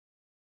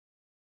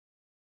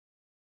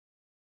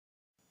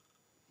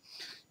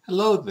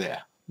Hello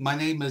there, my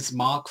name is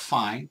Mark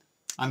Fine.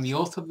 I'm the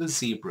author of The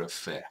Zebra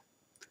Affaire.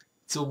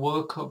 It's a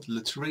work of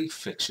literary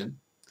fiction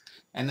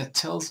and it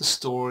tells the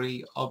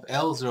story of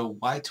Elsa, a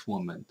white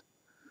woman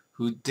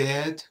who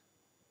dared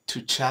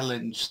to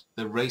challenge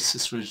the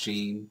racist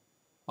regime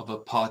of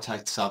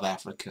apartheid South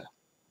Africa.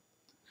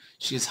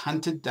 She is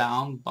hunted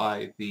down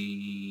by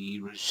the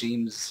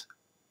regime's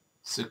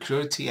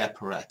security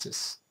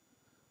apparatus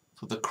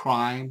for the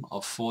crime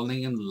of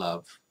falling in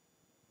love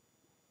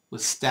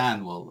with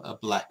Stanwell, a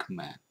black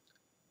man.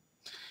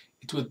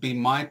 It would be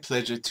my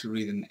pleasure to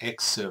read an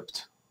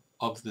excerpt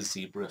of The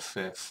Zebra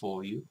Affaire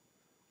for you.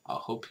 I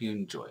hope you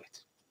enjoy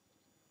it.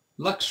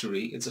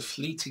 Luxury is a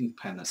fleeting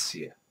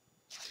panacea.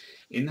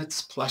 In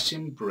its plush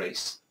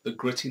embrace, the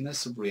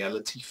grittiness of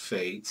reality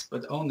fades,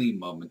 but only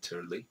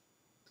momentarily.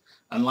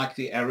 Unlike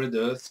the arid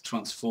earth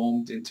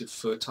transformed into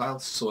fertile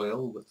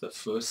soil with the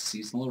first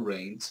seasonal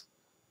rains,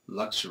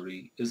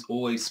 luxury is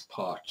always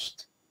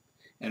parched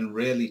and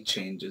rarely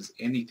changes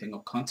anything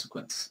of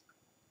consequence.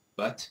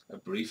 But a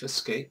brief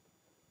escape,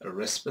 a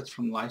respite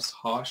from life's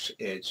harsh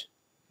edge,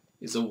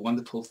 is a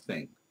wonderful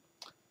thing.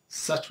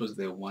 Such was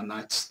their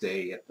one-night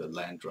stay at the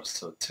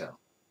Landross Hotel.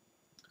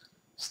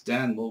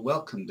 Stanwell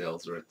welcomed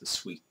Elsa at the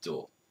suite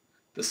door.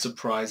 The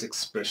surprised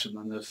expression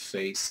on her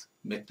face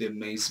met the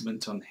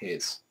amazement on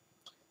his.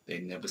 They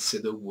never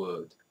said a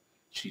word.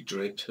 She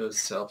draped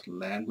herself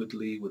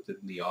languidly within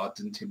the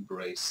ardent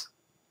embrace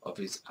of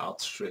his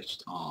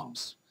outstretched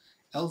arms.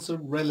 Elsa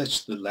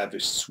relished the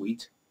lavish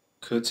suite,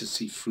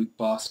 courtesy fruit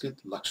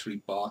basket,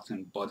 luxury bath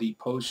and body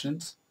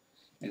potions,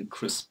 and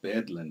crisp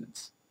bed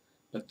linens.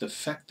 But the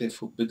fact their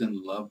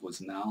forbidden love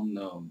was now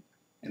known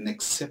and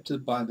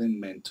accepted by their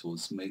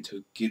mentors made her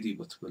giddy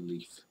with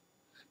relief.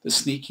 The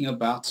sneaking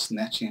about,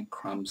 snatching at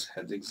crumbs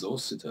had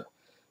exhausted her.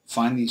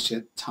 Finally she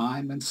had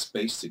time and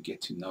space to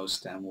get to know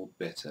Stanwell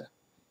better,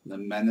 in a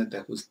manner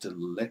that was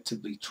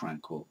delectably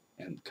tranquil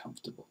and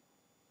comfortable.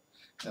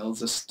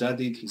 Elsa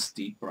studied his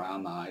deep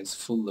brown eyes,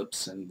 full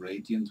lips, and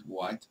radiant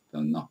white,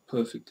 though not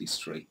perfectly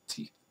straight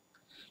teeth.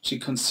 She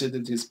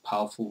considered his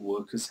powerful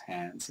worker's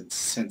hands and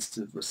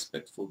sensitive,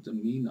 respectful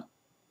demeanor,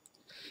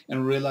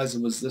 and realized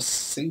it was this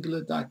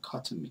singular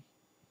dichotomy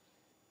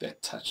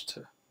that touched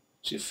her.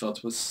 She felt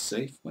it was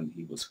safe when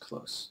he was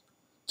close.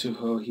 To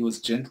her he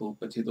was gentle,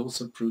 but he had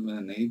also proven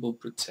an able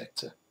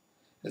protector,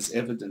 as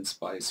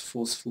evidenced by his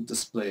forceful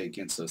display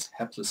against those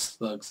hapless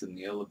thugs in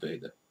the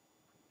elevator.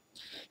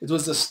 It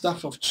was the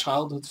stuff of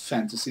childhood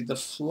fantasy, the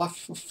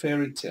fluff of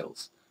fairy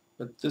tales,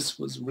 but this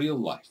was real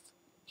life.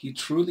 He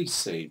truly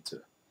saved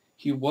her.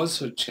 He was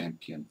her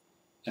champion,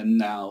 and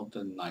now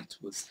the night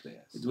was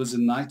theirs. It was a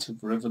night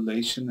of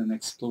revelation and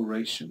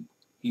exploration.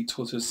 He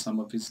taught her some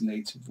of his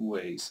native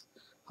ways,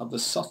 how the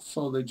soft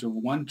foliage of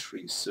one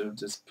tree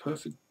served as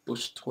perfect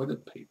bush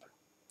toilet paper,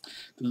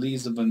 the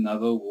leaves of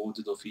another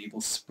warded off evil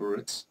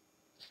spirits,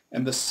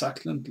 and the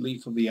succulent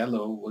leaf of the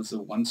aloe was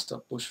a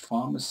one-stop bush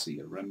pharmacy,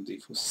 a remedy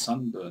for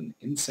sunburn,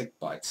 insect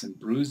bites, and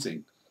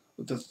bruising,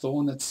 with the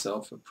thorn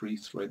itself a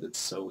pre-threaded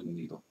sewing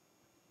needle.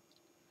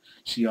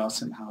 She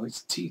asked him how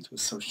his teeth were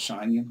so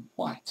shiny and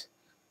white.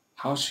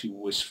 How she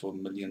wished for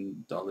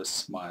 $1,000,000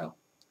 smile.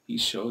 He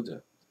showed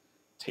her.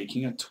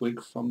 Taking a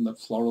twig from the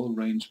floral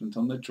arrangement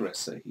on the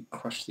dresser, he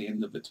crushed the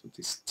end of it with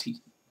his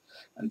teeth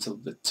until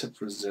the tip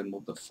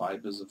resembled the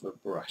fibers of a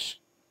brush.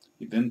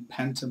 He then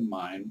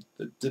pantomimed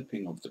the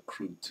dipping of the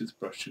crude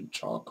toothbrush in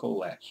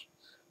charcoal ash,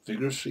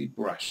 vigorously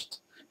brushed,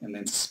 and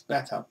then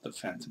spat out the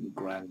phantom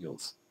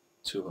granules,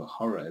 to her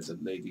horror as a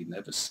lady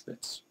never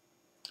spits.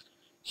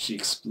 She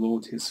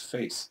explored his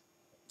face.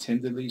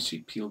 Tenderly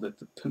she peeled at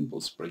the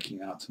pimples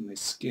breaking out on his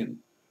skin,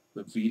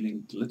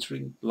 revealing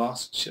glittering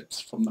glass chips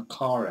from the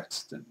car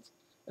accident,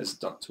 as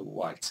Dr.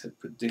 White had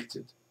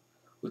predicted.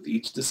 With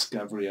each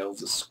discovery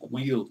Elsa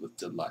squealed with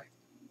delight,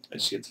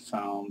 as she had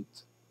found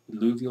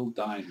alluvial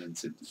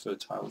diamonds in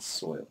fertile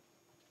soil.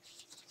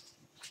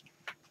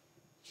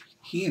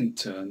 He in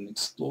turn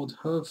explored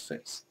her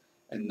face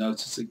and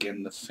noticed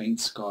again the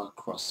faint scar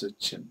across her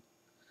chin,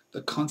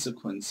 the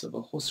consequence of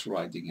a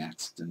horse-riding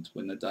accident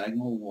when a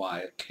diagonal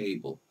wire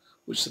cable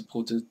which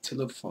supported a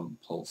telephone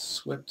pole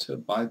swept her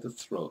by the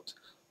throat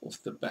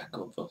off the back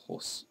of a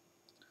horse.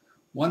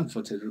 One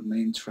foot had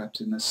remained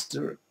trapped in a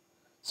stirrup,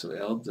 so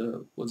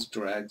Elsa was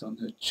dragged on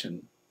her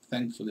chin,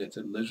 thankfully at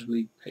a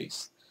leisurely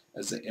pace,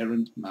 as the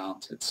errant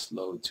mount had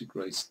slowed to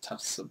graze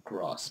tufts of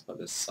grass by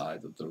the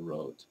side of the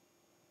road.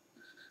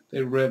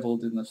 They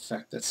revelled in the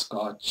fact that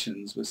scarred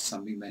chins was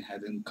something they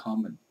had in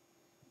common.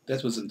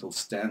 That was until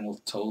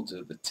Stanwell told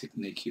her the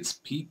technique his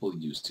people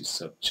used to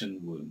sew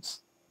chin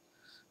wounds.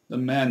 The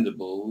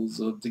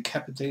mandibles of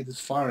decapitated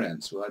fire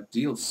ants were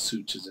ideal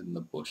sutures in the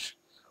bush,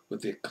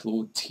 with their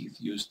clawed teeth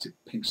used to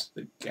pinch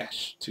the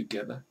gash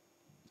together.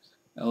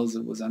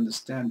 Elsa was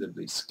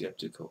understandably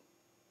skeptical.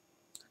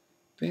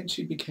 Then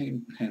she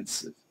became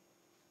pensive.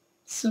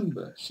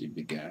 "Simba," she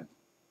began.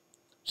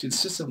 She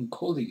insisted on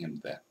calling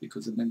him that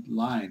because it meant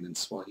lion in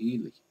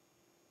Swahili,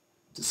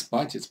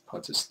 despite his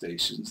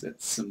protestations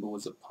that Simba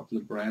was a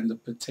popular brand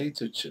of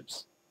potato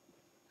chips.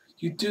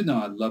 "You do know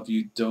I love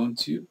you,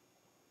 don't you?"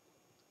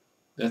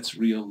 "That's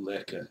real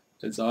lekker,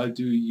 as I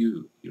do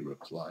you," he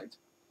replied.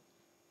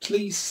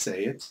 "Please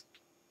say it."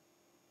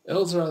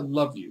 "Elsa, I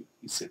love you,"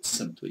 he said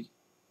simply,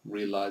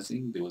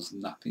 realizing there was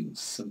nothing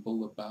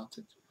simple about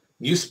it.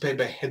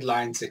 Newspaper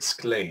headlines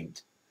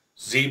exclaimed,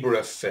 "Zebra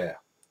Affaire.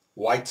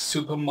 White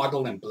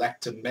supermodel and black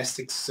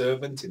domestic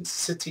servant in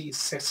city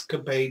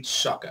sexcapade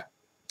shocker."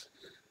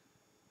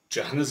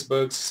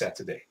 Johannesburg,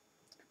 Saturday.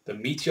 The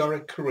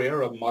meteoric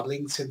career of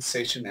modeling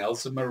sensation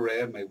Elsa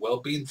may well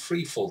be in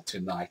freefall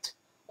tonight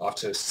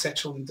after a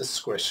sexual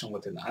indiscretion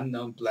with an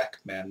unknown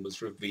black man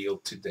was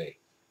revealed today.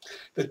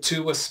 The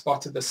two were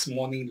spotted this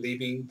morning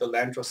leaving the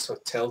Landros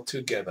Hotel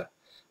together.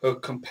 Her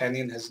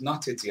companion has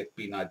not as yet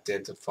been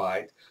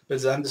identified, but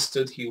is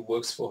understood he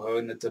works for her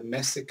in a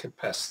domestic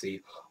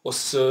capacity or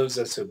serves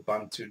as her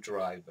Bantu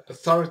driver.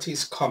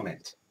 Authorities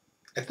comment,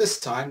 "At this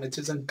time, it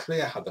is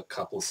unclear how the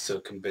couple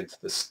circumvented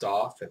the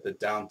staff at the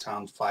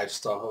downtown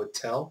five-star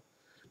hotel,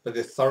 but the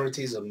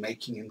authorities are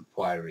making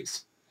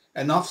inquiries."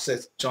 An officer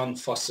at John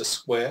Foster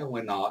Square,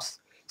 when asked,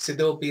 said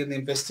there will be an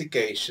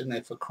investigation.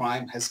 If a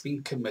crime has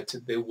been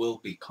committed, there will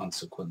be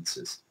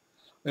consequences.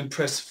 When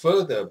pressed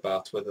further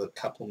about whether the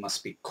couple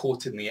must be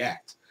caught in the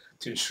act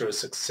to ensure a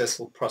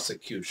successful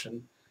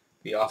prosecution,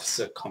 the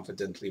officer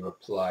confidently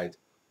replied,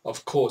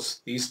 "Of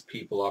course, these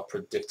people are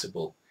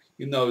predictable.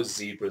 You know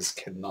zebras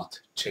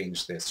cannot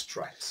change their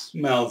stripes."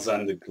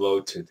 Malzander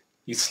gloated.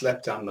 He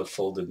slapped down the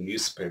folded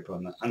newspaper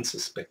on an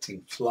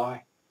unsuspecting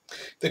fly.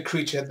 The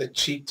creature had the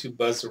cheek to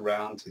buzz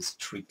around his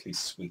treacly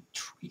sweet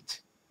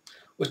treat.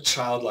 With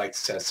childlike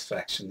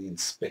satisfaction he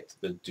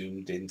inspected the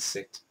doomed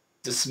insect,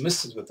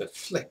 dismissed it with a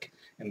flick,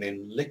 and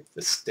then licked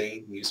the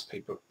stained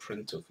newspaper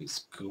print off his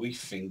gooey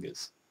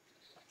fingers.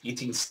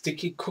 Eating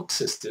sticky cook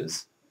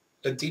sisters,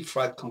 a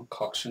deep-fried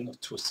concoction of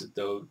twisted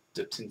dough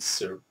dipped in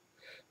syrup,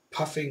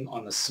 puffing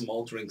on a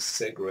smoldering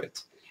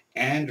cigarette,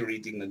 and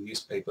reading the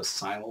newspaper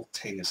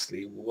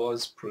simultaneously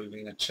was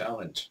proving a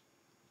challenge.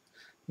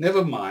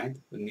 Never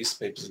mind, the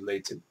newspaper's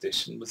late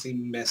edition was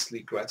immensely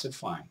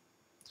gratifying.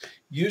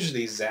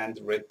 Usually Zand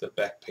read the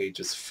back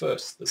pages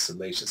first, the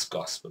salacious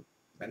gossip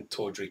and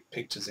tawdry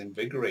pictures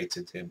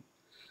invigorated him,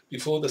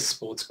 before the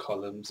sports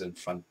columns and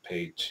front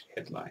page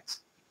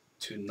headlines.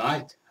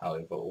 Tonight,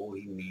 however, all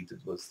he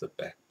needed was the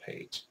back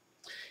page.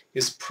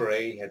 His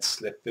prey had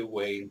slipped their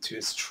way into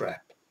his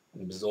trap,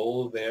 and was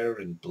all there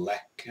in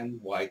black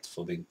and white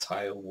for the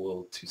entire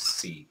world to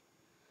see.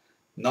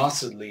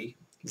 Nastily,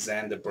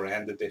 Xander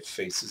branded their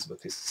faces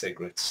with his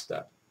cigarette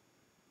stub.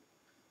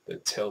 The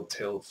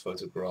telltale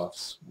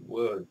photographs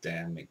were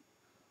damning.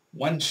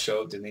 One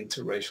showed an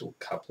interracial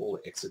couple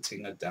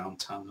exiting a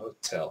downtown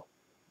hotel.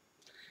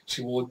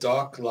 She wore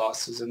dark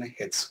glasses and a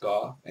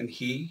headscarf, and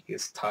he,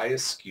 his tie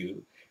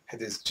askew,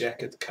 had his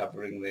jacket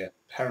covering their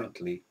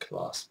apparently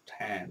clasped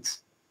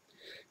hands.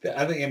 The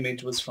other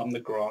image was from the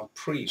Grand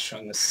Prix,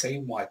 showing the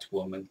same white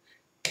woman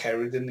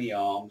carried in the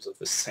arms of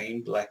the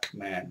same black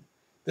man.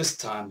 This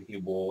time he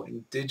wore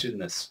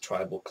indigenous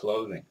tribal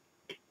clothing.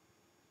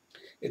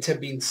 It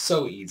had been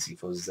so easy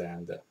for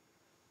Xander.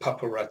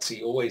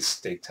 Paparazzi always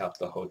staked out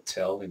the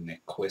hotel in their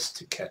quest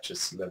to catch the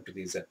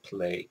celebrities at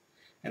play,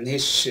 and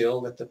his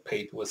shill at the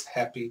paper was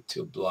happy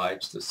to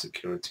oblige the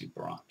security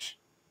branch.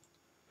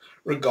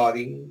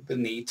 Regarding the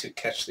need to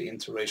catch the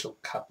interracial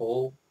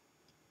couple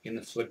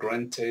in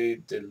flagrante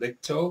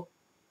delicto,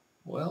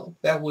 well,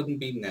 that wouldn't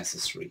be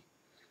necessary.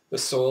 The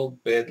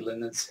soiled bed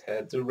linens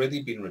had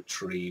already been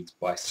retrieved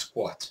by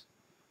squat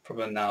from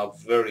a now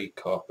very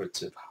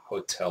cooperative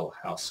hotel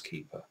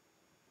housekeeper.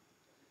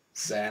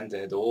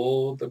 Xander had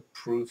all the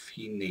proof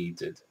he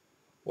needed.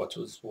 What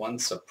was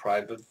once a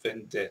private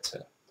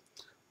vendetta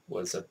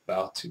was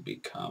about to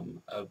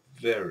become a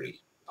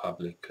very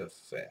public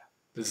affair.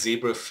 The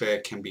Zebra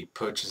Affaire can be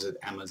purchased at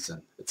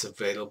Amazon. It's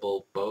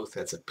available both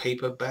as a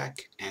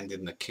paperback and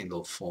in the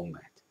Kindle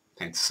format.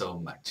 Thanks so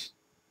much.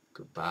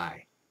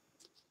 Goodbye.